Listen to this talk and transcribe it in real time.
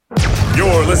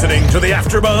You're listening to the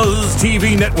AfterBuzz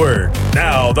TV Network,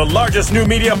 now the largest new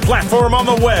media platform on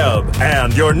the web,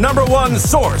 and your number one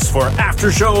source for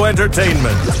after-show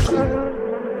entertainment.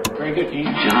 Very good, Dean.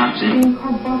 Johnson.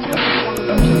 From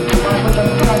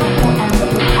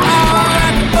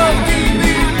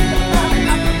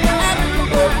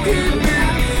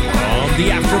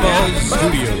the AfterBuzz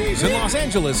Studios in Los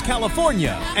Angeles,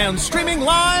 California, and streaming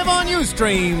live on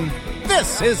Ustream,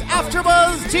 this is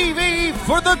AfterBuzz TV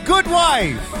for The Good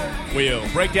Wife. We'll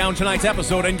break down tonight's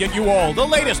episode and get you all the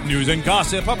latest news and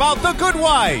gossip about The Good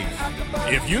Wife.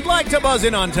 If you'd like to buzz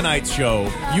in on tonight's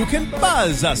show, you can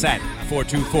buzz us at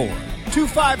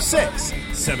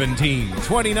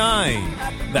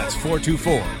 424-256-1729. That's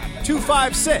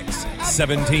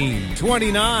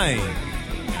 424-256-1729.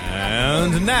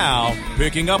 And now,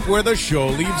 picking up where the show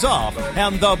leaves off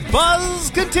and the buzz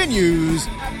continues,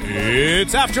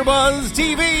 it's AfterBuzz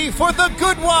TV for The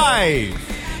Good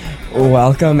Wife.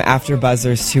 Welcome,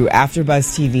 AfterBuzzers, to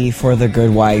AfterBuzz TV for The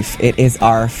Good Wife. It is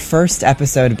our first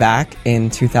episode back in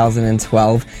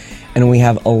 2012, and we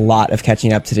have a lot of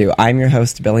catching up to do. I'm your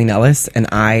host, Billy Nellis, and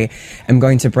I am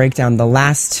going to break down the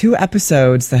last two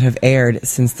episodes that have aired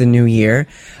since the new year.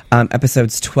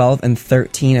 Episodes 12 and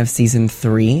 13 of Season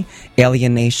 3,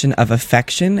 Alienation of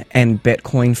Affection, and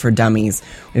Bitcoin for Dummies.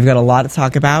 We've got a lot to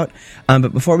talk about,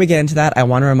 but before we get into that, I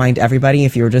want to remind everybody,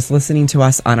 if you were just listening to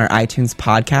us on our iTunes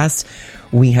podcast,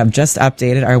 we have just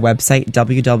updated our website,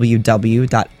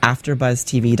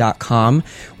 www.afterbuzztv.com,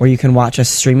 where you can watch us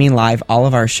streaming live all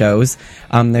of our shows.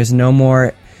 There's no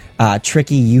more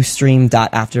tricky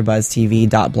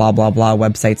ustream.afterbuzztv.blah blah blah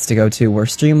websites to go to. We're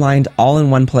streamlined all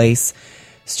in one place,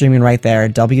 streaming right there,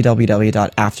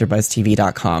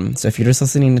 www.afterbuzztv.com. So if you're just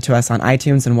listening to us on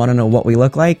iTunes and want to know what we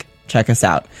look like, check us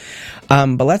out.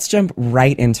 But let's jump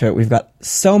right into it. We've got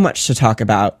so much to talk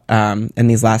about in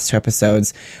these last two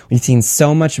episodes. We've seen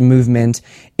so much movement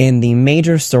in the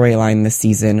major storyline this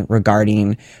season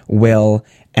regarding Will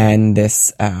and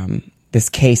this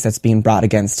case that's being brought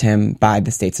against him by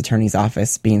the state's attorney's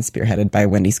office, being spearheaded by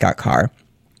Wendy Scott Carr.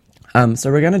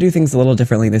 So we're going to do things a little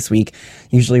differently this week.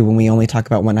 Usually when we only talk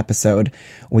about one episode,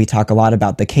 we talk a lot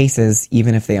about the cases,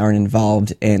 even if they aren't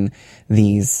involved in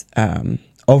these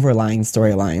overlying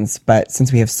storylines. But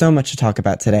since we have so much to talk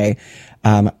about today,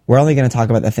 we're only going to talk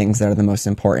about the things that are the most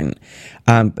important.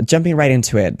 But jumping right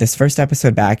into it, this first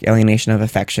episode back, Alienation of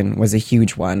Affection, was a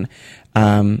huge one.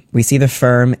 We see the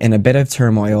firm in a bit of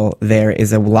turmoil. There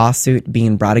is a lawsuit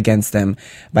being brought against them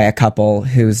by a couple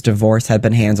whose divorce had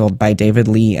been handled by David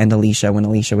Lee and Alicia when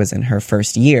Alicia was in her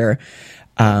first year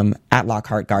at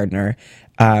Lockhart Gardner.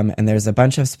 And there's a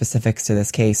bunch of specifics to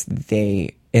this case.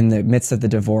 In the midst of the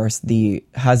divorce, the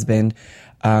husband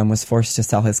was forced to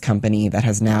sell his company that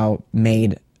has now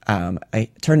turned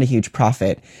a huge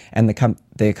profit, and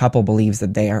the couple believes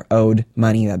that they are owed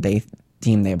money that they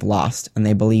deem they've lost, and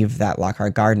they believe that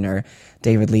Lockhart Gardner,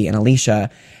 David Lee, and Alicia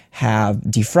have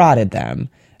defrauded them,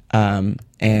 and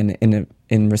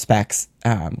in respects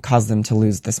caused them to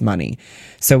lose this money.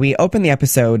 So we open the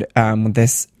episode with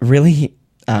this really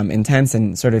intense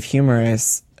and sort of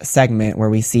humorous segment where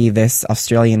we see this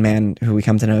Australian man who we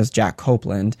come to know as Jack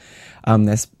Copeland,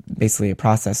 this basically a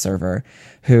process server,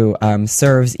 who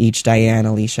serves each Diane,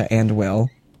 Alicia, and Will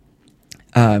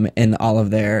in all of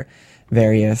their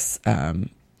various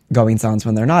goings-ons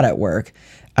when they're not at work.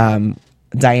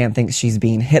 Diane thinks she's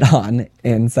being hit on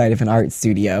inside of an art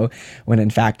studio when in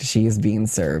fact she is being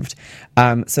served.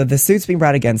 So the suit's being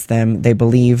brought against them. They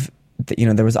believe that,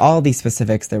 there was all these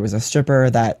specifics. There was a stripper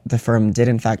that the firm did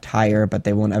in fact hire, but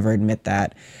they won't ever admit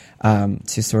that,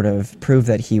 to sort of prove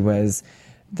that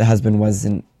the husband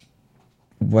wasn't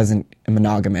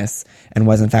monogamous and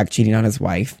was in fact cheating on his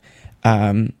wife.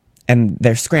 And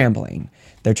they're scrambling.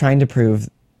 They're trying to prove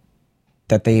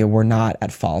that they were not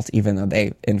at fault, even though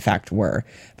they in fact were.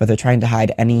 But they're trying to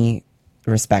hide any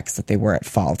respects that they were at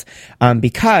fault.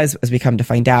 Because, as we come to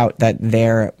find out, that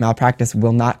their malpractice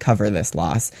will not cover this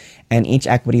loss. And each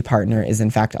equity partner is in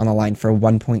fact on the line for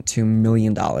 $1.2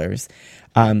 million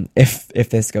if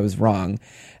this goes wrong,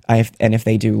 and if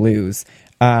they do lose.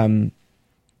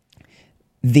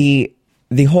 The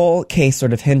whole case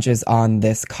sort of hinges on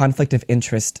this conflict of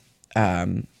interest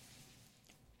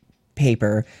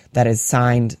paper that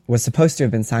was supposed to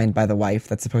have been signed by the wife,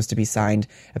 that's supposed to be signed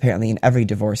apparently in every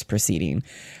divorce proceeding.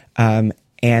 And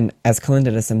as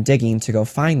Kalinda does some digging to go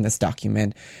find this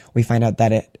document, we find out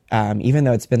that it, even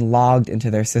though it's been logged into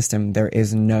their system, there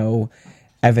is no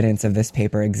evidence of this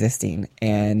paper existing.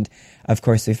 And of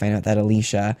course, we find out that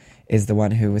Alicia is the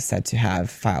one who was said to have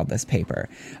filed this paper.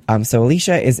 So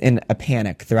Alicia is in a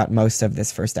panic throughout most of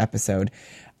this first episode.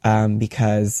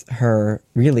 because her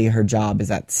job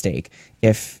is at stake.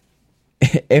 If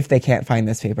they can't find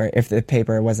this paper, if the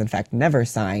paper was in fact never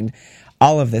signed,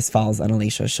 all of this falls on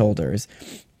Alicia's shoulders.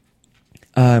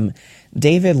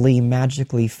 David Lee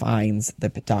magically finds the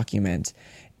document,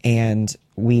 and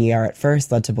we are at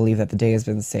first led to believe that the day has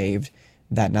been saved,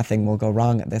 that nothing will go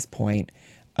wrong at this point.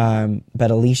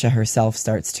 But Alicia herself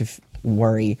starts to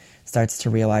worry, starts to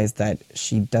realize that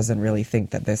she doesn't really think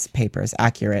that this paper is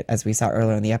accurate. As we saw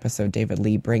earlier in the episode, David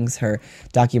Lee brings her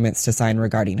documents to sign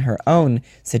regarding her own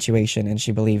situation, and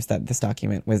she believes that this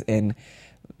document was in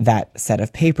that set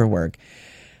of paperwork.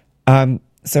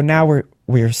 So now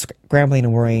we're scrambling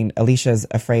and worrying. Alicia's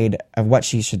afraid of what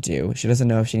she should do. She doesn't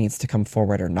know if she needs to come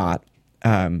forward or not.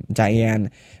 Diane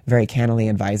very cannily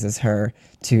advises her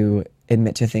to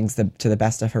admit to things to the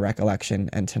best of her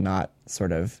recollection and to not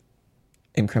sort of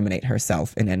incriminate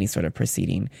herself in any sort of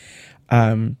proceeding.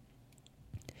 The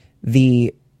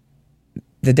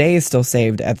day is still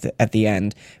saved at the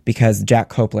end because Jack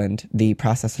Copeland, the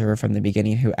processor from the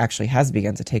beginning, who actually has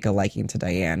begun to take a liking to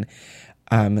Diane,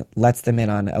 lets them in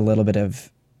on a little bit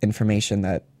of information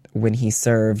that when he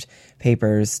served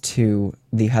papers to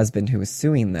the husband who was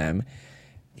suing them,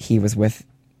 he was with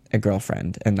a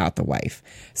girlfriend and not the wife.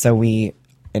 So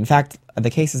in fact, the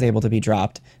case is able to be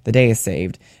dropped. The day is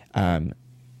saved,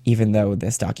 even though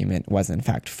this document was in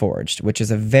fact forged, which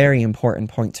is a very important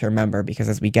point to remember, because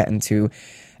as we get into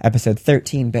episode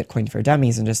 13, Bitcoin for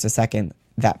Dummies, in just a second,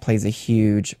 that plays a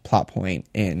huge plot point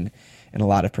in a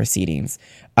lot of proceedings.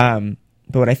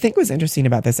 But what I think was interesting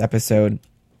about this episode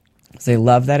is I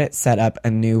love that it set up a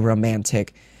new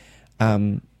romantic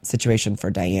situation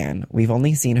for Diane. We've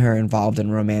only seen her involved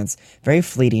in romance very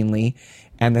fleetingly,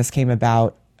 and this came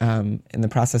about in the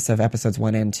process of episodes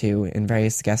 1 and 2 in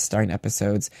various guest starring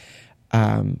episodes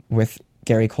with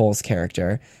Gary Cole's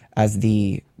character as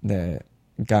the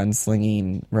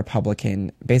gunslinging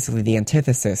Republican, basically the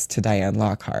antithesis to Diane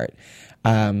Lockhart.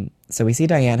 So we see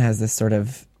Diane has this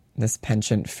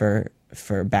penchant for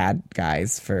bad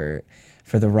guys, for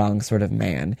the wrong sort of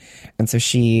man, and so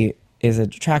she is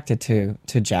attracted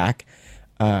to Jack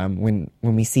when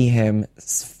we see him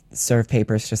serve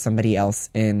papers to somebody else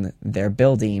in their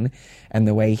building, and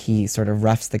the way he sort of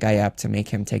roughs the guy up to make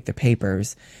him take the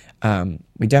papers.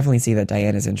 We definitely see that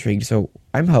Diane is intrigued. So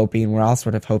we're all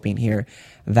sort of hoping here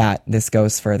that this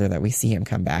goes further, that we see him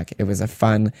come back. It was a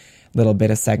fun little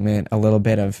bit of segment, a little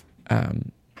bit of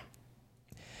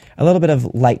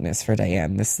lightness for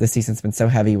Diane. This season's been so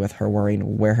heavy with her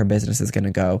worrying where her business is going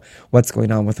to go, what's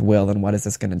going on with Will, and what is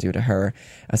this going to do to her.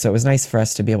 So it was nice for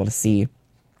us to be able to see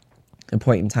a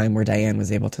point in time where Diane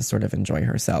was able to sort of enjoy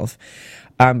herself.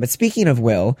 But speaking of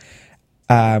Will,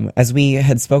 as we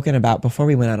had spoken about before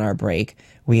we went on our break,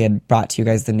 we had brought to you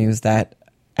guys the news that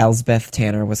Elsbeth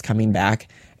Tanner was coming back,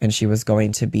 and she was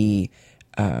going to be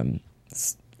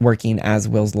working as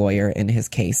Will's lawyer in his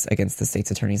case against the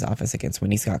state's attorney's office against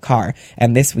Wendy Scott Carr.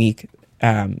 And this week,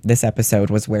 this episode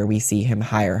was where we see him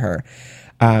hire her.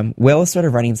 Will is sort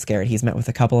of running scared. He's met with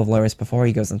a couple of lawyers before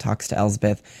he goes and talks to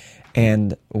Elsbeth,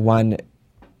 and one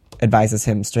advises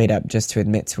him straight up just to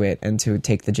admit to it and to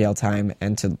take the jail time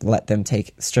and to let them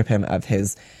strip him of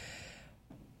his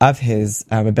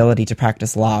ability to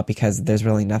practice law, because there's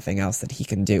really nothing else that he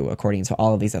can do, according to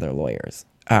all of these other lawyers.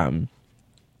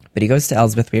 But he goes to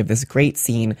Elsbeth. We have this great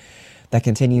scene that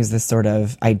continues this sort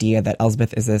of idea that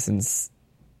Elsbeth is this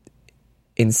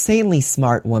insanely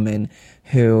smart woman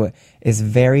who is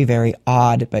very, very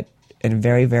odd, and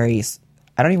very, very,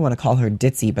 I don't even want to call her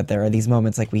ditzy, but there are these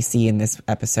moments like we see in this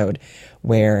episode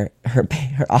where her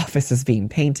office is being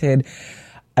painted.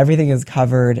 Everything is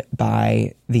covered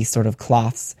by these sort of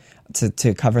cloths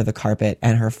to cover the carpet,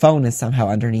 and her phone is somehow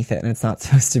underneath it, and it's not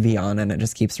supposed to be on, and it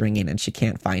just keeps ringing, and she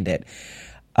can't find it.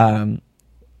 I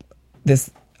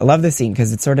love this scene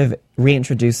because it sort of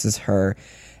reintroduces her,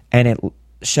 and it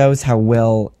shows how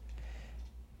Will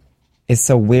is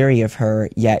so weary of her,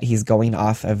 yet he's going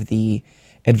off of the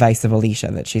advice of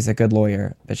Alicia, that she's a good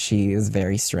lawyer, but she is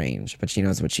very strange, but she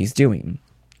knows what she's doing.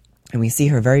 And we see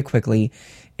her very quickly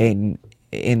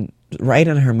right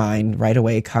in her mind, right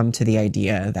away, come to the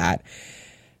idea that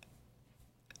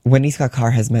Wendy Scott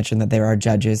Carr has mentioned that there are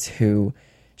judges who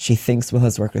she thinks Will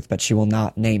has worked with, but she will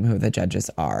not name who the judges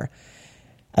are.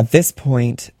 At this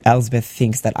point, Elsbeth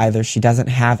thinks that either she doesn't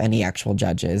have any actual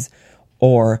judges,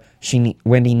 or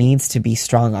Wendy needs to be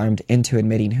strong-armed into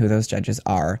admitting who those judges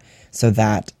are so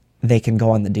that they can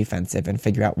go on the defensive and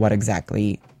figure out what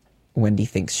exactly Wendy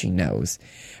thinks she knows.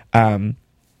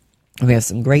 We have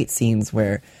some great scenes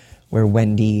where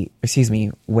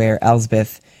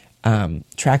Elsbeth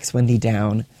tracks Wendy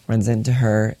down, runs into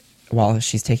her while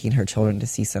she's taking her children to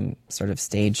see some sort of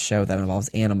stage show that involves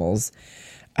animals,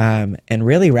 and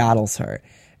really rattles her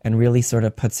and really sort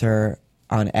of puts her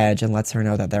on edge and lets her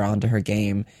know that they're onto her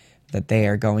game, that they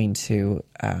are going to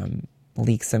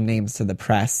leak some names to the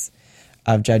press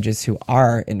of judges who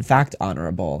are, in fact,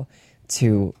 honorable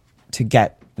to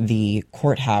get the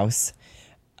courthouse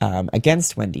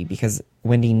against Wendy, because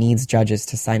Wendy needs judges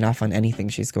to sign off on anything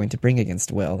she's going to bring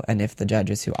against Will. And if the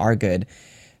judges who are good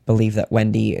believe that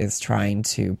Wendy is trying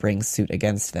to bring suit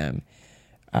against them,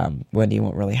 Wendy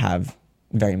won't really have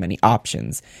very many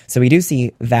options. So we do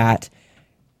see that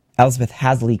Elsbeth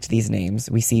has leaked these names.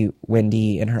 We see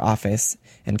Wendy in her office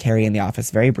and Carrie in the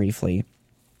office very briefly,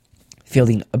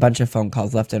 fielding a bunch of phone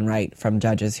calls left and right from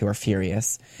judges who are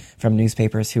furious, from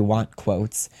newspapers who want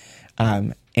quotes,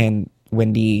 and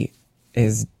Wendy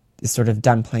is sort of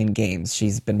done playing games.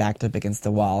 She's been backed up against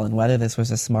the wall, and whether this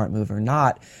was a smart move or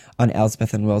not on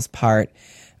Elsbeth and Will's part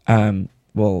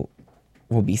will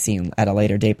be seen at a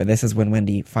later date, but this is when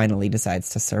Wendy finally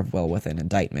decides to serve Will with an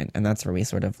indictment, and that's where we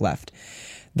sort of left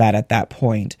that at that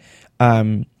point.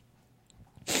 A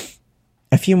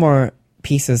few more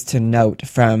pieces to note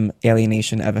from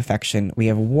Alienation of Affection. We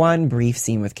have one brief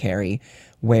scene with Carrie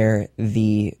where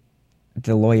the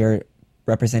lawyer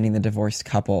representing the divorced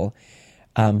couple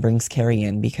brings Carrie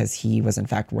in because he was in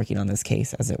fact working on this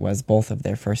case, as it was both of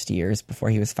their first years. Before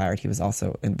he was fired, he was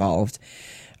also involved.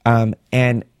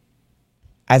 And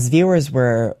as viewers,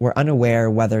 we're unaware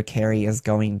whether Carrie is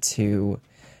going to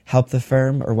help the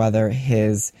firm or whether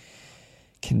his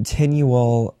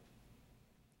continual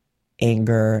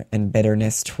anger and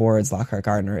bitterness towards Lockhart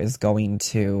Gardner is going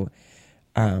to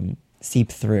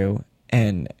seep through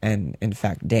and in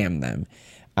fact damn them.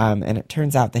 And it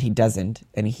turns out that he doesn't,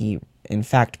 and he in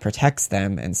fact protects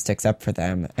them and sticks up for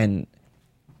them. And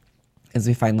as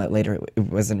we find out later, it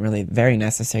wasn't really very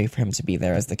necessary for him to be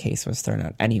there, as the case was thrown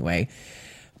out anyway.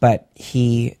 But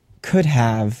he could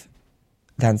have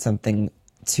done something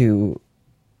to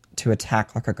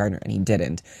attack Lockhart Gardner, and he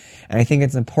didn't. And I think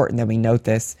it's important that we note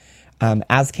this,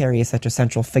 as Carrie is such a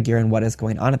central figure in what is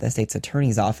going on at the state's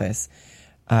attorney's office,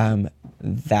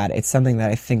 that it's something that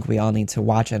I think we all need to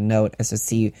watch and note, as to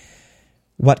see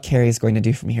what Carrie is going to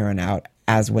do from here on out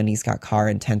as Wendy Scott Carr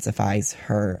intensifies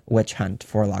her witch hunt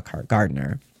for Lockhart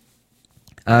Gardner.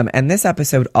 And this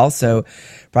episode also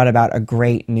brought about a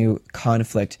great new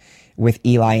conflict with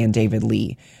Eli and David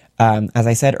Lee. As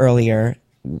I said earlier,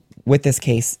 with this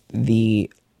case,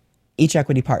 each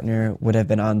equity partner would have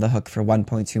been on the hook for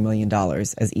 $1.2 million.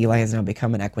 As Eli has now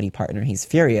become an equity partner, he's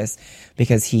furious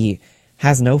because he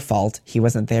has no fault. He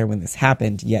wasn't there when this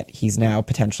happened, yet he's now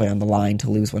potentially on the line to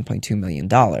lose $1.2 million.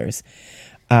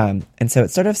 And so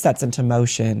it sort of sets into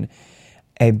motion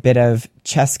a bit of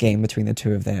chess game between the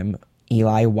two of them.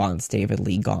 Eli wants David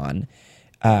Lee gone.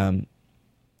 And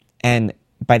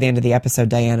by the end of the episode,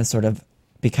 Diana sort of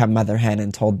become mother hen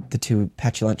and told the two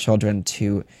petulant children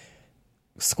to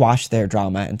squash their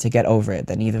drama and to get over it,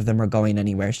 that neither of them are going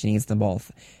anywhere. She needs them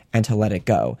both, and to let it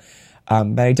go.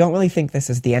 But I don't really think this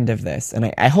is the end of this,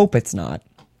 and I hope it's not,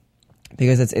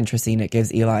 because it's interesting. It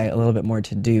gives Eli a little bit more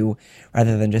to do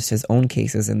rather than just his own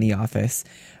cases in the office.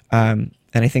 And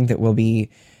I think that will be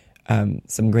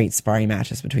some great sparring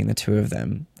matches between the two of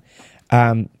them.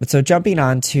 But so jumping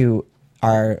on to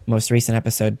our most recent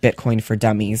episode, Bitcoin for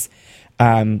Dummies,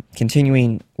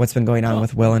 continuing what's been going on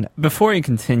with Will and... Before you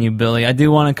continue, Billy, I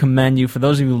do want to commend you. For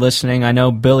those of you listening, I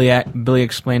know Billy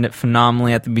explained it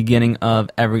phenomenally at the beginning of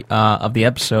the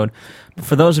episode. But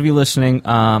for those of you listening,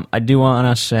 I do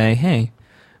want to say, hey,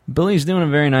 Billy's doing a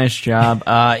very nice job.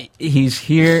 He's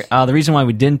here. The reason why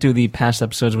we didn't do the past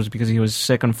episodes was because he was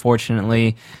sick,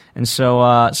 unfortunately. And so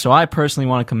I personally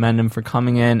want to commend him for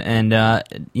coming in and,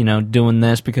 doing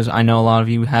this, because I know a lot of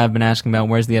you have been asking about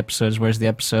where's the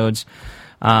episodes.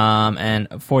 And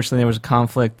unfortunately there was a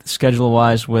conflict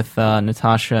schedule-wise with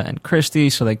Natasha and Christy,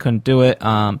 so they couldn't do it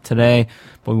today.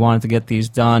 But we wanted to get these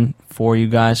done for you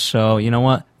guys. So, you know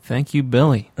what? Thank you,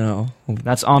 Billy. Oh.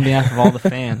 That's on behalf of all the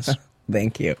fans.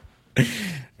 Thank you.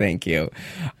 Thank you.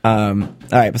 All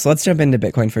right, so let's jump into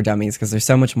Bitcoin for Dummies, because there's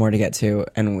so much more to get to,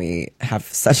 and we have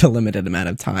such a limited amount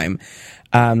of time.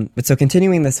 But so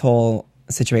continuing this whole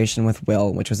situation with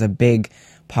Will, which was a big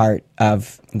part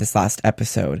of this last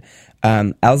episode,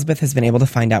 Elsbeth has been able to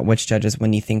find out which judges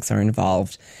Wendy thinks are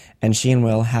involved, and she and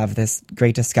Will have this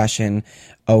great discussion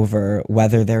over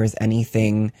whether there is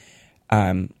anything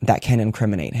that can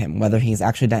incriminate him, whether he's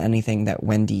actually done anything that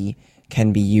Wendy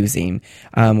can be using.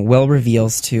 Will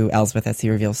reveals to Elsbeth, as he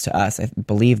reveals to us, I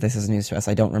believe this is news to us,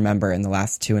 I don't remember in the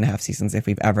last 2.5 seasons if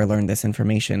we've ever learned this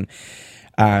information,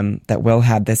 that Will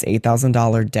had this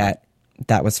 $8,000 debt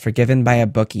that was forgiven by a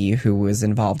bookie who was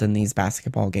involved in these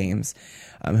basketball games,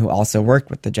 who also worked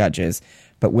with the judges.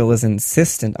 But Will is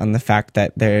insistent on the fact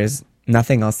that there's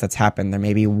nothing else that's happened. There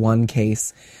may be one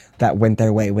case that went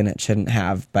their way when it shouldn't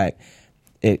have, but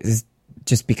it is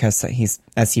just because he's,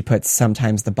 as he puts,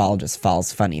 sometimes the ball just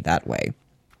falls funny that way.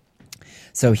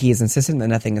 So he is insistent that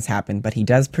nothing has happened, but he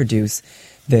does produce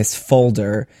this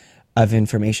folder of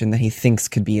information that he thinks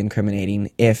could be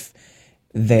incriminating if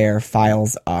their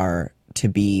files are to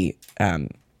be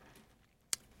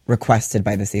requested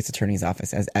by the state's attorney's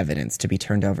office as evidence to be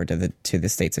turned over to the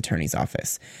state's attorney's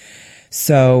office.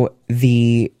 So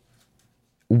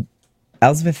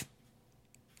Elizabeth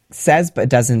says but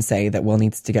doesn't say that Will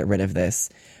needs to get rid of this.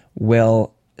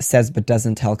 Will says but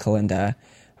doesn't tell Kalinda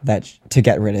that to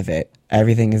get rid of it.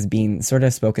 Everything is being sort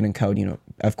of spoken in code,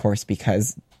 of course,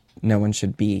 because no one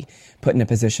should be put in a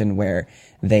position where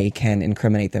they can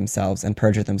incriminate themselves and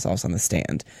perjure themselves on the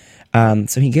stand.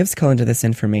 So he gives Kalinda this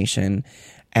information,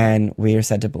 and we are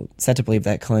said to believe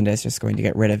that Kalinda is just going to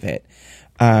get rid of it.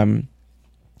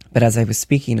 But as I was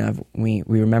speaking of, we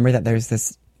remember that there's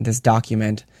this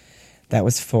document that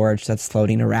was forged that's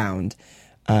floating around,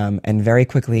 and very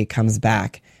quickly it comes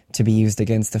back to be used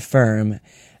against the firm,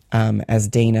 as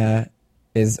Dana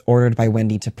is ordered by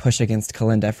Wendy to push against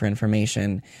Kalinda for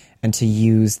information and to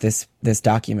use this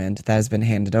document that has been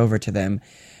handed over to them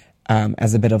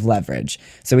as a bit of leverage.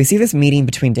 So we see this meeting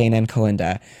between Dana and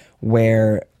Kalinda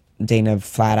where Dana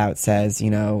flat out says,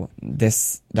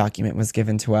 this document was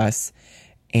given to us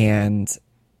and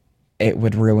it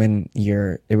would ruin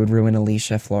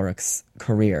Alicia Florrick's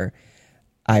career.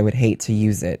 I would hate to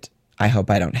use it. I hope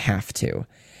I don't have to.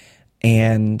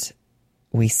 And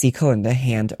we see Kalinda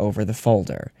hand over the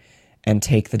folder and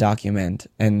take the document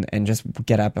and just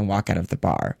get up and walk out of the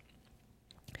bar.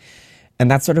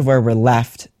 And that's sort of where we're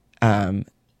left in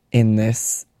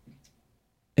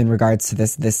regards to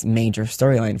this major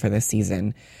storyline for this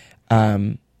season.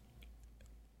 I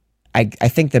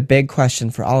think the big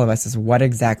question for all of us is what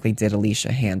exactly did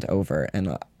Alicia hand over?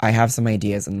 And I have some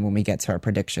ideas, and when we get to our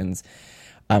predictions,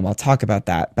 I'll talk about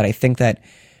that. But I think that,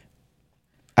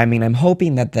 I'm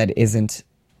hoping that it isn't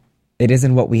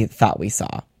what we thought we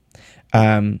saw.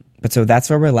 But so that's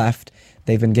where we're left.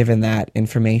 They've been given that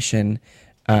information,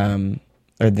 or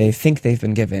they think they've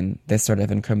been given this sort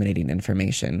of incriminating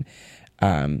information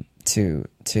to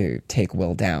take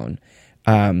Will down.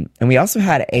 And we also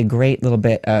had a great little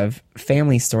bit of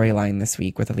family storyline this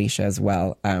week with Alicia as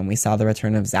well. We saw the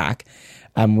return of Zach.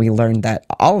 We learned that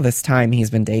all of this time he's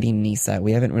been dating Nisa.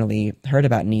 We haven't really heard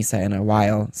about Nisa in a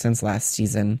while since last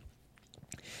season.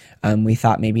 We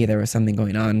thought maybe there was something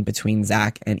going on between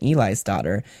Zach and Eli's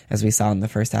daughter, as we saw in the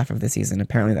first half of the season.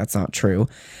 Apparently that's not true.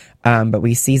 But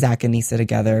we see Zach and Nisa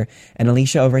together, and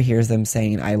Alicia overhears them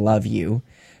saying, "I love you."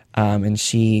 And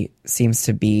she seems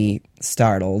to be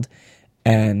startled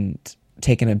and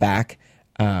taken aback,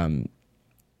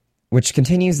 which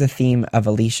continues the theme of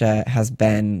Alicia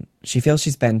she feels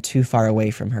she's been too far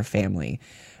away from her family.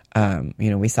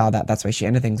 We saw that. That's why she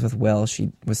ended things with Will.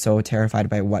 She was so terrified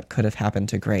by what could have happened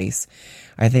to Grace.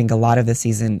 I think a lot of the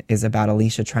season is about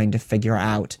Alicia trying to figure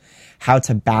out how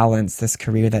to balance this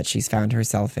career that she's found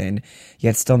herself in,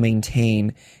 yet still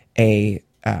maintain a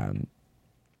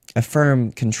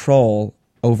firm control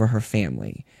over her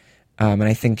family. And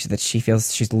I think that she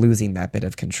feels she's losing that bit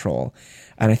of control.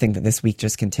 And I think that this week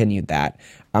just continued that.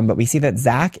 But we see that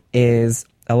Zach is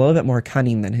a little bit more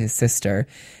cunning than his sister,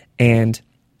 and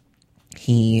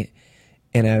he,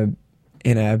 in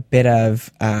a bit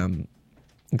of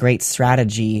great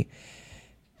strategy,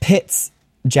 pits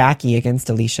Jackie against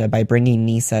Alicia by bringing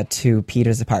Nisa to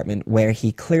Peter's apartment, where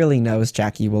he clearly knows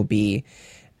Jackie will be,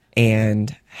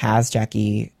 and has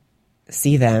Jackie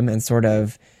see them and sort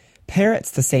of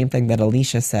parrots the same thing that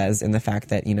Alicia says in the fact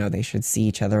that, they should see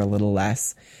each other a little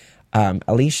less.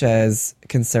 Alicia's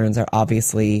concerns are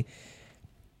obviously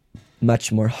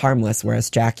much more harmless, whereas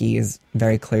Jackie is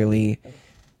very clearly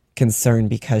concerned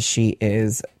because she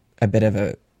is a bit of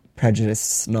a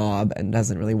prejudiced snob and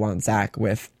doesn't really want Zach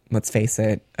with, let's face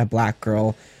it, a black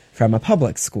girl from a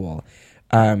public school.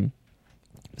 So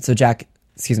Zach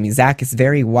is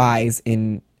very wise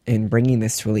in bringing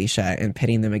this to Alicia and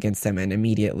pitting them against them, and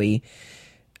immediately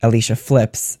Alicia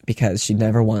flips because she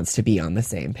never wants to be on the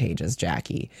same page as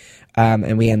Jackie.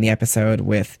 And we end the episode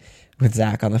with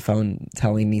Zach on the phone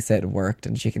telling Nisa it worked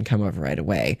and she can come over right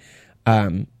away.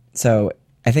 So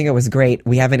I think it was great.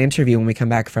 We have an interview when we come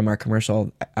back from our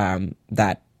commercial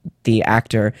that the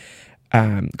actor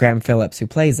Graham Phillips, who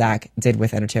plays Zach, did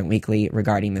with Entertainment Weekly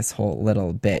regarding this whole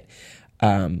little bit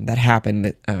that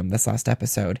happened this last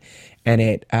episode. And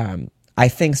it, I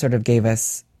think, sort of gave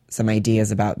us some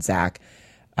ideas about Zach.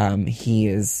 He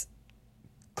is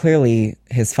clearly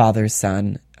his father's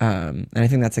son, and I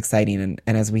think that's exciting.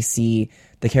 And as we see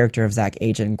the character of Zach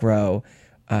age and grow,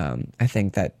 I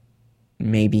think that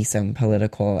maybe some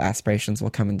political aspirations will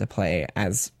come into play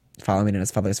as following in his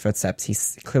father's footsteps. He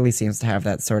clearly seems to have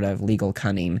that sort of legal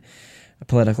cunning,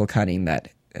 political cunning that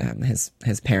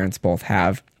his parents both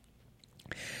have.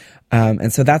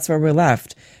 And so that's where we're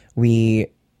left. We've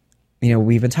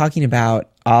been talking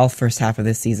about all first half of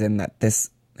this season that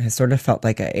this has sort of felt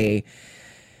like a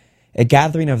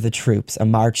gathering of the troops, a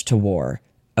march to war.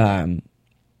 And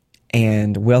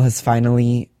Will has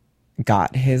finally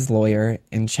got his lawyer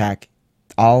in check.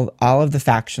 All of the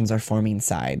factions are forming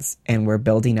sides, and we're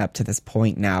building up to this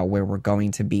point now where we're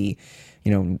going to be,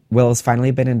 Will has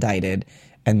finally been indicted,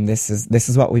 and this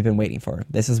is what we've been waiting for.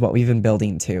 This is what we've been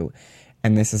building to,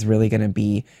 and this is really going to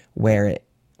be where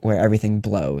everything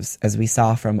blows. As we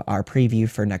saw from our preview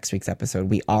for next week's episode,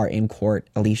 we are in court.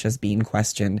 Alicia's being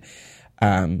questioned.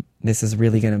 This is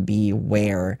really going to be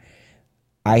where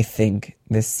I think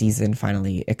this season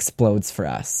finally explodes for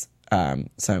us.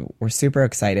 So we're super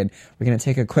excited. We're going to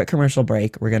take a quick commercial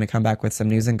break. We're going to come back with some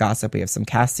news and gossip. We have some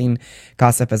casting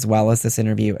gossip as well as this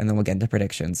interview, and then we'll get into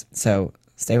predictions. So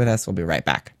stay with us. We'll be right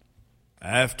back.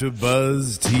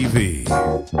 AfterBuzz TV.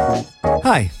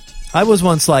 Hi, I was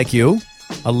once like you,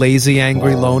 a lazy,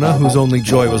 angry loner whose only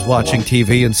joy was watching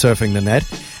TV and surfing the net.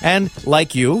 And,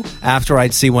 like you, after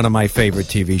I'd see one of my favorite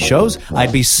TV shows,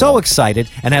 I'd be so excited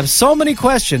and have so many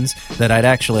questions that I'd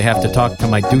actually have to talk to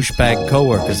my douchebag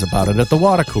coworkers about it at the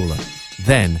water cooler.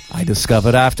 Then I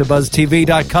discovered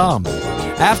AfterBuzzTV.com.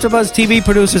 AfterBuzz TV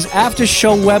produces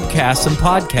after-show webcasts and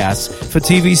podcasts for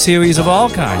TV series of all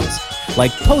kinds,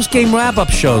 like post-game wrap-up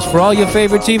shows for all your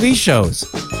favorite TV shows.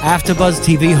 AfterBuzz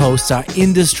TV hosts are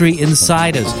industry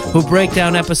insiders who break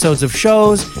down episodes of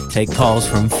shows, take calls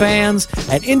from fans,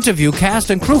 and interview cast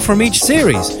and crew from each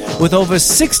series, with over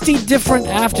 60 different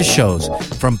after shows,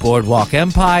 from Boardwalk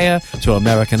Empire to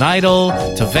American Idol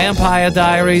to Vampire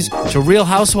Diaries to Real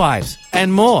Housewives,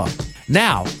 and more.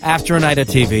 Now, after a night of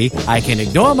TV, I can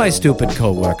ignore my stupid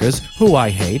coworkers, who I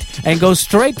hate, and go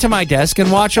straight to my desk and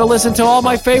watch or listen to all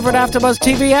my favorite AfterBuzz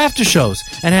TV after shows,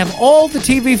 and have all the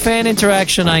TV fan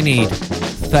interaction I need.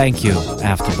 Thank you,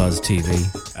 AfterBuzz TV.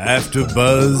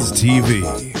 AfterBuzz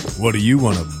TV. What do you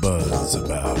want to buzz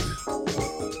about?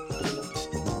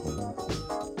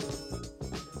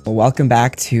 Well, welcome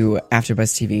back to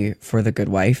AfterBuzz TV for The Good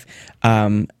Wife.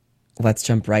 Let's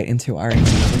jump right into our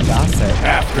engaging gossip.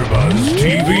 AfterBuzz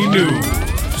TV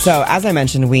News. So, as I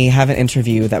mentioned, we have an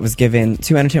interview that was given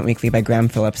to Entertainment Weekly by Graham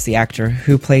Phillips, the actor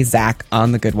who plays Zach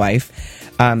on The Good Wife,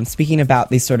 speaking about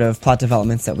these sort of plot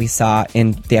developments that we saw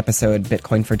in the episode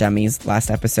Bitcoin for Dummies, last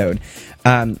episode.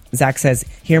 Zach says,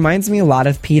 he reminds me a lot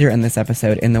of Peter in this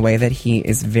episode in the way that he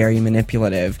is very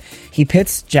manipulative. He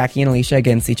pits Jackie and Alicia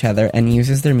against each other and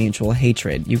uses their mutual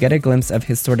hatred. You get a glimpse of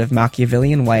his sort of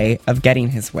Machiavellian way of getting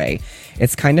his way.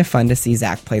 It's kind of fun to see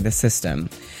Zach play the system.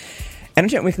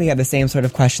 Entertainment Weekly had the same sort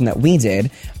of question that we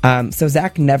did. So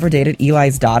Zach never dated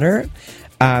Eli's daughter.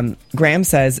 Graham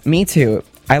says, me too.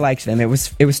 I liked them. It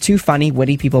was two funny,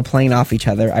 witty people playing off each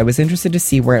other. I was interested to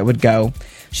see where it would go.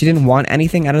 She didn't want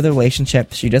anything out of the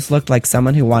relationship. She just looked like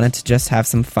someone who wanted to just have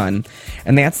some fun.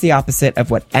 And that's the opposite of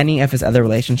what any of his other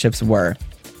relationships were.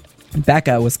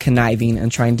 Becca was conniving and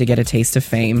trying to get a taste of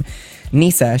fame.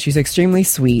 Nisa, she's extremely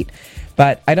sweet,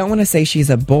 but I don't want to say she's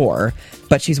a bore,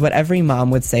 but she's what every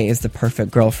mom would say is the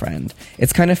perfect girlfriend.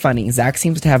 It's kind of funny. Zach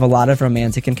seems to have a lot of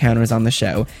romantic encounters on the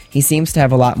show. He seems to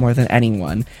have a lot more than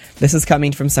anyone. This is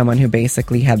coming from someone who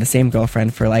basically had the same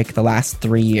girlfriend for like the last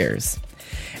 3 years.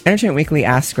 Entertainment Weekly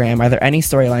asked Graham, are there any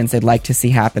storylines they'd like to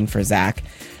see happen for Zach?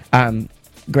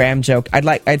 Graham joked,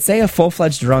 I'd say a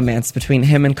full-fledged romance between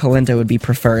him and Kalinda would be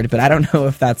preferred, but I don't know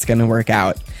if that's going to work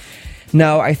out.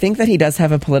 No, I think that he does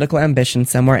have a political ambition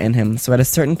somewhere in him, so at a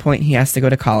certain point he has to go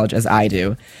to college, as I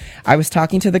do. I was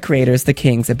talking to the creators, the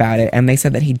Kings, about it, and they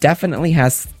said that he definitely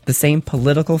has the same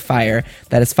political fire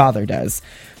that his father does.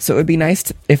 So it would be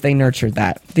nice if they nurtured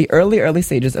that. The early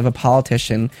stages of a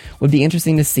politician would be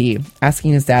interesting to see,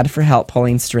 asking his dad for help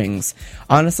pulling strings.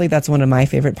 Honestly, that's one of my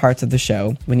favorite parts of the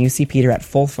show, when you see Peter at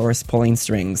full force pulling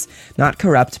strings. Not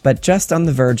corrupt, but just on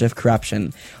the verge of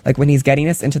corruption. Like when he's getting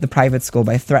us into the private school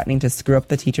by threatening to screw up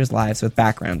the teachers' lives with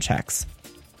background checks.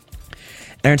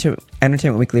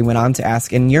 Entertainment Weekly went on to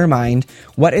ask, in your mind,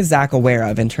 what is Zach aware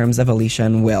of in terms of Alicia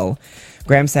and Will?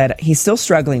 Graham said, he's still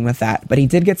struggling with that, but he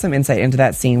did get some insight into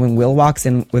that scene when Will walks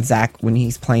in with Zach when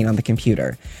he's playing on the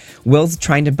computer. Will's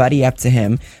trying to buddy up to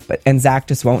him, and Zach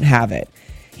just won't have it.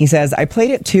 He says, I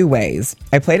played it two ways.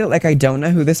 I played it like I don't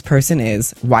know who this person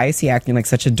is. Why is he acting like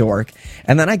such a dork?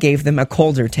 And then I gave them a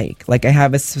colder take, like I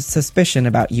have a suspicion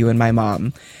about you and my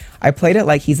mom. I played it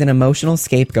like he's an emotional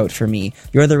scapegoat for me.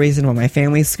 You're the reason why my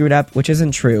family's screwed up, which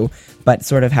isn't true, but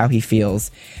sort of how he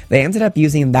feels. They ended up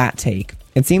using that take.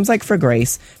 It seems like for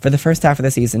Grace, for the first half of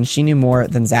the season, she knew more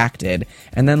than Zach did.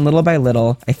 And then little by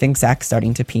little, I think Zach's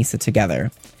starting to piece it together.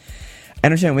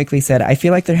 Entertainment Weekly said, I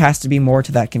feel like there has to be more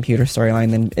to that computer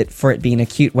storyline than for it being a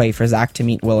cute way for Zach to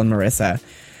meet Will and Marissa.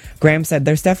 Graham said,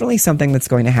 there's definitely something that's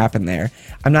going to happen there.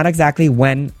 I'm not exactly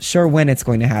sure when it's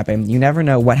going to happen. You never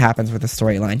know what happens with a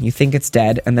storyline. You think it's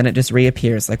dead, and then it just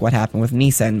reappears like what happened with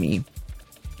Nisa and me.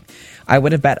 I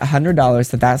would have bet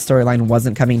 $100 that storyline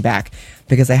wasn't coming back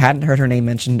because I hadn't heard her name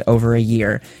mentioned over a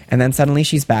year, and then suddenly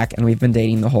she's back and we've been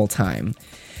dating the whole time.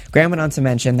 Graham went on to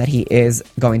mention that he is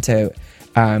going to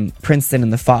Princeton in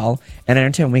the fall, and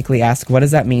Entertainment Weekly asked, what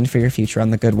does that mean for your future on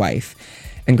The Good Wife?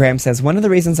 And Graham says, one of the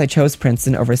reasons I chose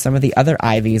Princeton over some of the other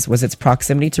Ivies was its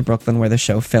proximity to Brooklyn where the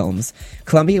show films.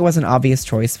 Columbia was an obvious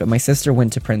choice, but my sister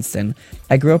went to Princeton.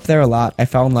 I grew up there a lot, I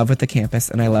fell in love with the campus,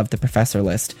 and I loved the professor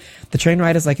list. The train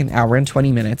ride is like an hour and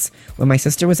 20 minutes. When my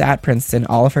sister was at Princeton,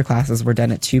 all of her classes were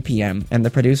done at 2 p.m., and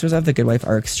the producers of The Good Wife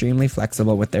are extremely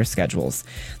flexible with their schedules.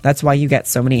 That's why you get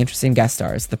so many interesting guest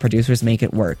stars. The producers make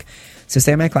it work. So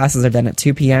say my classes are done at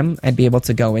 2 p.m., I'd be able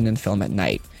to go in and film at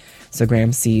night. So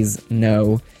Graham sees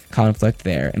no conflict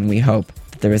there, and we hope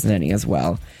that there isn't any as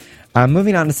well.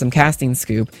 Moving on to some casting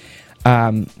scoop.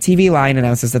 TV Line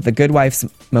announces that The Good Wife's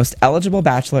most eligible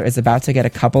bachelor is about to get a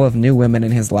couple of new women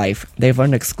in his life. They've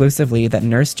learned exclusively that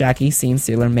Nurse Jackie scene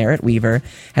stealer Merritt Weaver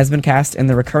has been cast in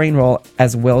the recurring role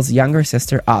as Will's younger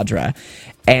sister Audra.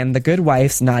 And The Good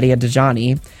Wife's Nadia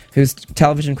Dajani, whose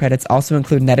television credits also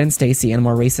include Ned and Stacy and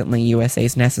more recently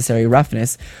USA's Necessary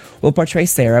Roughness, will portray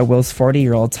Sarah, Will's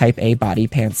 40-year-old type A body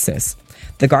pants cis.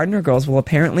 The Gardner girls will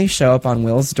apparently show up on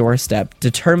Will's doorstep,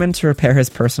 determined to repair his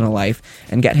personal life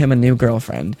and get him a new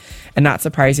girlfriend. And not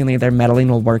surprisingly, their meddling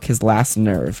will work his last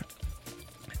nerve.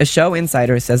 A show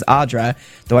insider says Audra,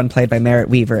 the one played by Merritt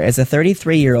Weaver, is a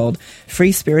 33-year-old,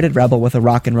 free-spirited rebel with a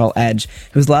rock and roll edge,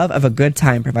 whose love of a good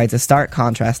time provides a stark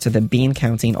contrast to the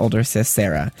bean-counting older sis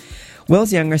Sarah.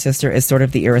 Will's younger sister is sort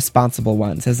of the irresponsible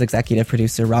one, says executive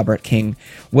producer Robert King.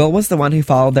 Will was the one who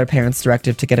followed their parents'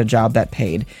 directive to get a job that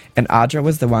paid, and Audra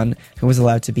was the one who was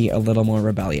allowed to be a little more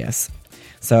rebellious.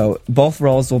 So both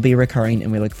roles will be recurring,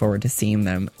 and we look forward to seeing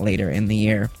them later in the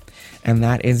year. And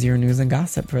that is your news and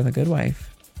gossip for The Good Wife.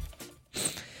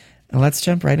 And let's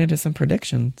jump right into some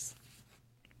predictions.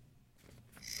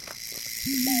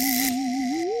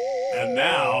 And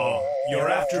now, your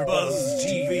AfterBuzz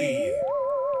TV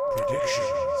predictions.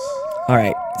 All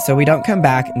right, so we don't come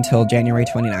back until January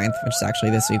 29th, which is actually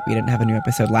this week. We didn't have a new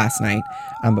episode last night,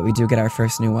 but we do get our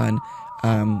first new one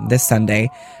this Sunday.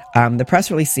 The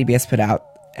press release CBS put out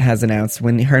has announced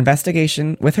with her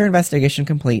investigation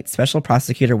complete, Special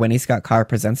Prosecutor Wendy Scott Carr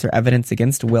presents her evidence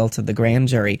against Will to the grand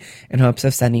jury in hopes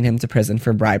of sending him to prison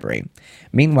for bribery.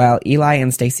 Meanwhile, Eli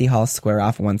and Stacey Hall square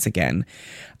off once again.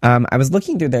 I was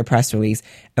looking through their press release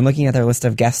and looking at their list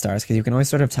of guest stars, because you can always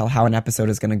sort of tell how an episode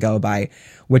is going to go by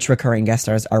which recurring guest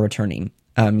stars are returning,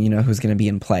 who's going to be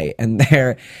in play. And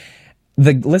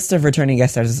the list of returning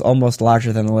guest stars is almost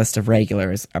larger than the list of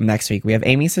regulars. Next week, we have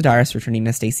Amy Sedaris returning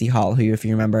as Stacey Hall, who, if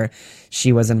you remember,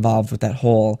 she was involved with that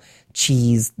whole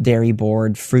cheese, dairy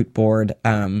board, fruit board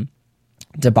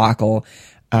debacle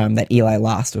that Eli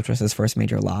lost, which was his first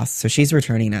major loss. So she's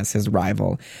returning as his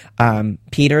rival.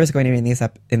 Peter is going to be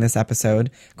in this episode.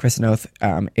 Chris Noth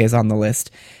is on the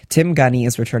list. Tim Gunney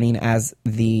is returning as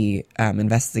the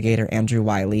investigator Andrew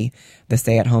Wiley, the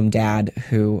stay-at-home dad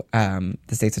who the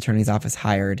state's attorney's office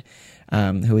hired,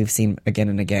 who we've seen again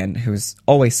and again, who's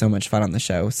always so much fun on the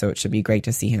show, so it should be great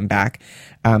to see him back.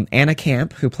 Anna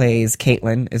Camp, who plays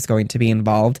Caitlin, is going to be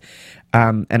involved.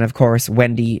 And of course,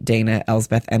 Wendy, Dana,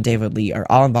 Elsbeth, and David Lee are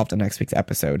all involved in next week's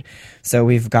episode. So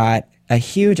we've got a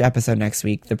huge episode next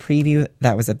week. The preview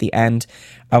that was at the end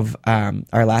of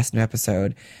our last new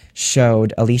episode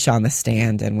showed Alicia on the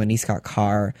stand, and Wendy Scott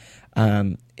Carr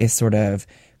is sort of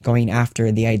going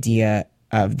after the idea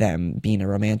of them being a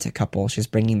romantic couple. She's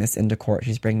bringing this into court.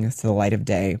 She's bringing this to the light of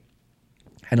day.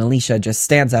 And Alicia just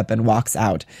stands up and walks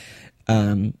out,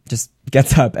 just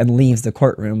gets up and leaves the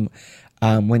courtroom.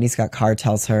 Wendy Scott Carr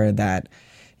tells her that,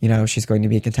 she's going to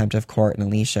be in contempt of court, and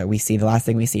Alicia, the last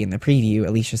thing we see in the preview,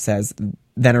 Alicia says,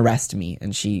 then arrest me,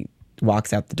 and she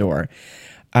walks out the door.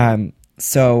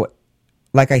 So,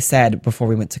 like I said before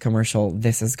we went to commercial,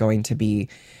 this is going to be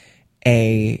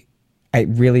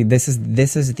this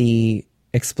is the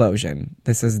explosion.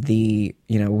 This is the,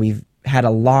 had a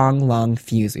long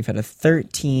fuse. We've had a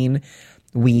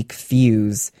 13-week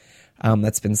fuse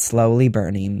that's been slowly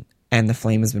burning, and the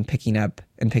flame has been picking up,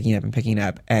 and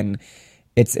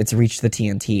it's reached the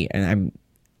TNT, and I'm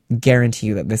guarantee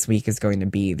you that this week is going to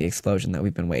be the explosion that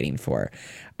we've been waiting for.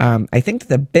 I think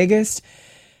the biggest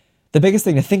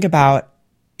thing to think about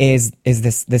is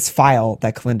this file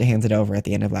that Kalinda handed over at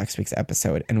the end of last week's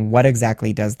episode, and what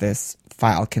exactly does this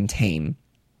file contain?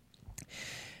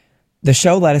 The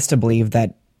show led us to believe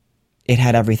that it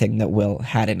had everything that Will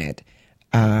had in it,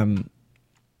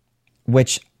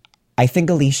 which I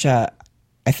don't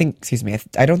think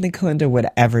Kalinda would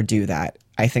ever do that.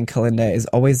 I think Kalinda is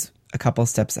always a couple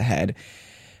steps ahead.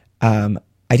 I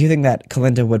do think that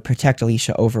Kalinda would protect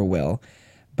Alicia over Will,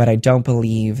 but I don't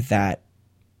believe that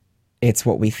it's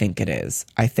what we think it is.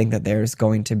 I think that there's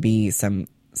going to be some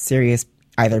serious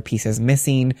either pieces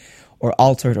missing or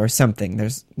altered or something.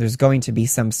 There's going to be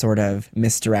some sort of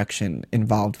misdirection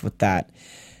involved with that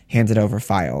handed over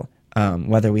file.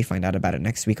 Whether we find out about it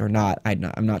next week or not,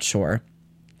 I'm not sure.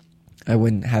 I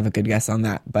wouldn't have a good guess on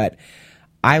that, but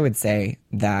I would say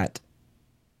that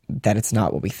it's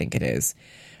not what we think it is.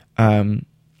 I'm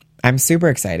super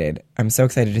excited. I'm so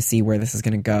excited to see where this is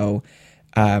going to go.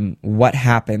 What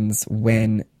happens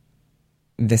when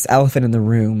this elephant in the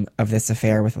room of this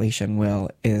affair with Alicia and Will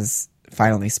is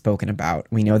finally spoken about.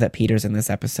 We know that Peter's in this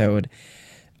episode.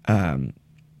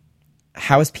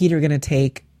 How is Peter going to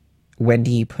take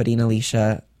Wendy putting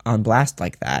Alicia on blast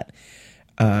like that?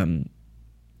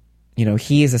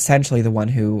 He is essentially the one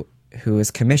who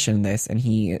has commissioned this, and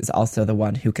he is also the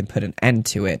one who can put an end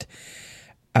to it.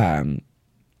 And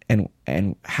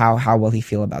how will he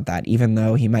feel about that? Even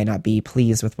though he might not be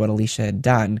pleased with what Alicia had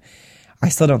done, I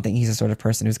still don't think he's the sort of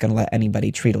person who's going to let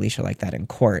anybody treat Alicia like that in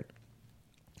court.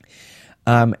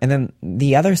 And then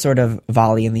the other sort of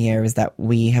volley in the air is that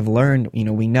we have learned,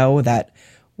 we know that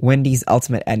Wendy's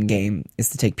ultimate endgame is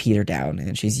to take Peter down,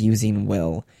 and she's using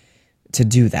Will to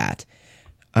do that.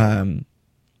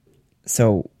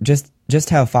 So just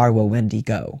how far will Wendy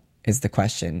go is the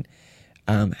question.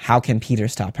 How can Peter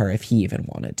stop her if he even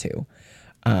wanted to?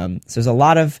 So there's a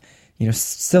lot of,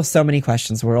 still so many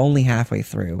questions. We're only halfway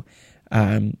through.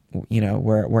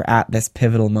 We're at this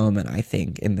pivotal moment, I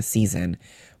think, in the season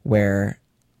where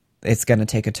it's going to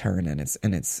take a turn, and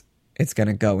it's going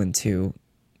to go into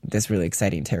this really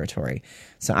exciting territory.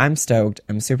 So I'm stoked.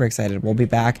 I'm super excited. We'll be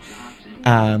back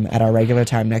at our regular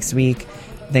time next week.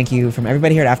 Thank you from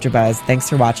everybody here at AfterBuzz. Thanks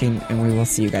for watching, and we will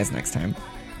see you guys next time.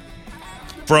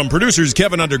 From producers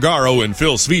Kevin Undergaro and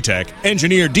Phil Svitek,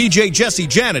 engineer DJ Jesse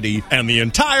Janity, and the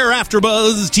entire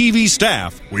AfterBuzz TV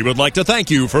staff, we would like to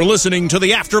thank you for listening to the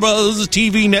AfterBuzz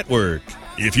TV network.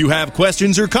 If you have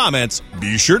questions or comments,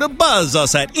 be sure to buzz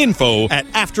us at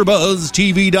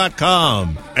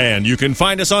info@AfterBuzzTV.com. And you can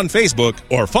find us on Facebook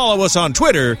or follow us on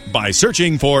Twitter by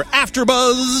searching for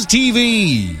AfterBuzz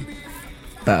TV.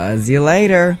 Buzz you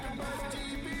later.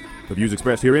 The views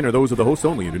expressed herein are those of the hosts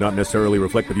only and do not necessarily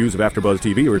reflect the views of AfterBuzz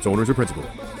TV or its owners or principals.